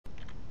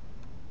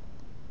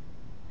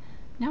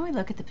Now we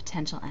look at the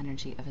potential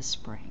energy of a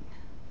spring.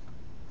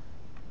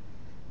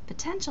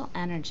 Potential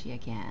energy,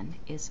 again,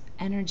 is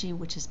energy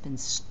which has been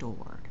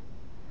stored.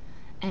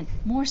 And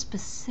more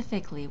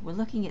specifically, we're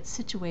looking at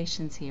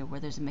situations here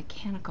where there's a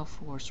mechanical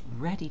force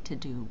ready to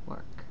do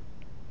work.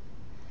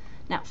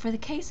 Now, for the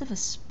case of a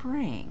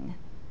spring,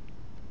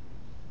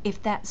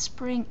 if that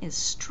spring is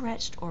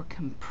stretched or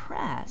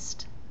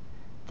compressed,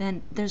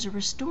 then there's a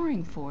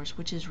restoring force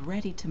which is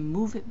ready to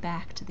move it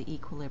back to the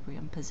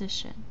equilibrium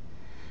position.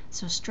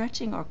 So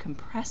stretching or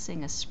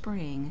compressing a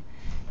spring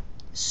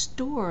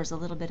stores a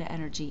little bit of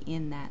energy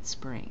in that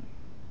spring.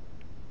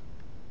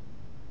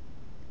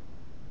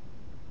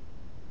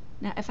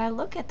 Now, if I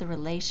look at the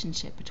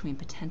relationship between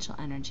potential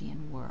energy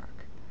and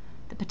work,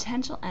 the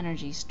potential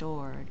energy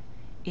stored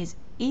is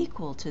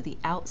equal to the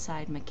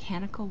outside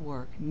mechanical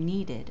work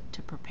needed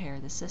to prepare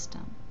the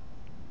system.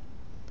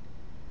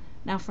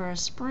 Now, for a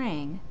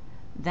spring,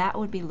 that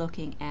would be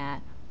looking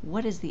at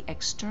what is the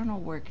external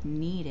work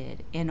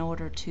needed in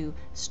order to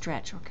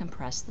stretch or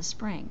compress the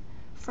spring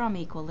from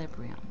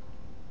equilibrium.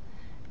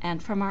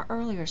 And from our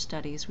earlier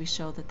studies, we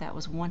showed that that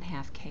was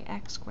 1/2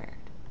 kx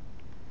squared.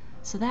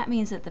 So that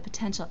means that the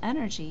potential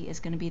energy is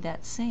going to be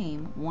that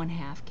same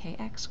 1/2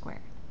 kx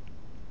squared.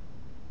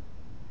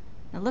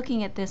 Now,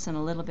 looking at this in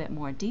a little bit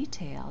more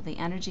detail, the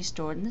energy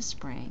stored in the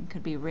spring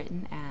could be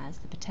written as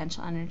the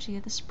potential energy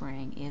of the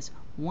spring is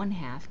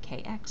 1/2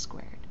 kx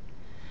squared,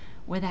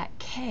 where that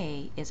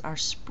k is our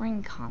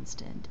spring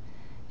constant,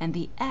 and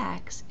the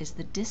x is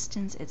the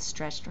distance it's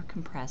stretched or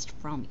compressed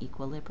from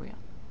equilibrium.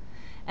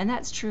 And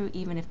that's true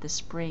even if the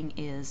spring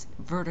is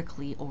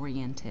vertically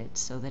oriented,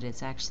 so that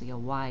it's actually a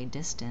y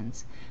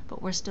distance,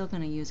 but we're still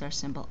going to use our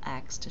symbol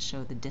x to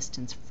show the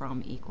distance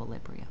from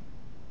equilibrium.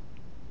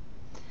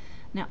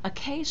 Now,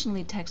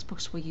 occasionally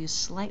textbooks will use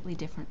slightly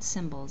different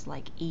symbols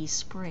like E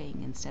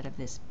spring instead of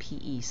this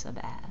PE sub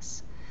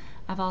s.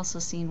 I've also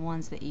seen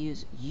ones that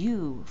use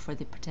U for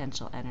the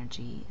potential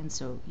energy, and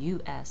so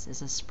US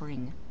is a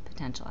spring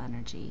potential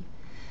energy.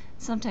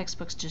 Some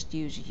textbooks just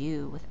use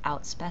U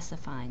without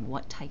specifying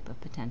what type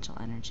of potential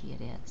energy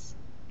it is.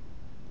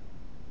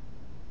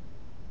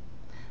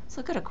 Let's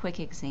look at a quick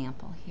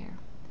example here.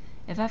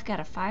 If I've got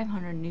a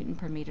 500 Newton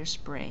per meter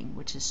spring,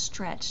 which is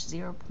stretched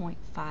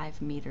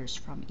 0.5 meters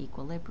from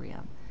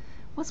equilibrium,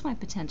 what's my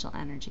potential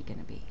energy going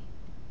to be?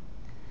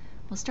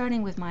 Well,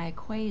 starting with my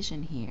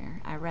equation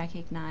here, I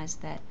recognize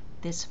that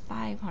this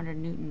 500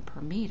 Newton per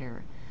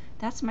meter,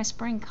 that's my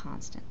spring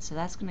constant, so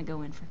that's going to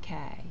go in for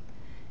K.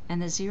 And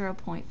the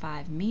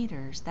 0.5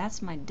 meters,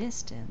 that's my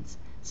distance,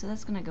 so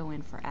that's going to go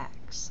in for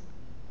X.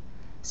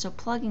 So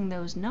plugging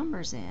those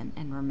numbers in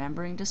and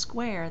remembering to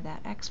square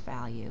that X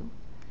value,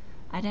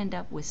 I'd end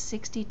up with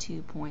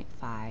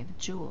 62.5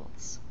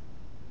 joules.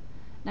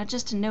 Now,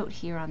 just a note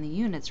here on the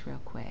units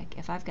real quick,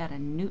 if I've got a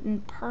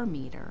Newton per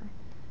meter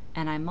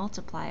and I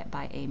multiply it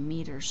by a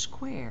meter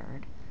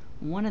squared,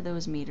 one of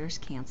those meters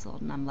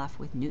canceled and I'm left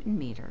with Newton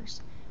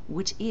meters,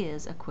 which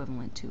is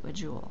equivalent to a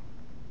joule.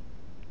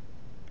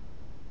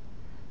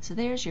 So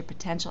there's your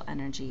potential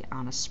energy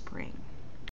on a spring.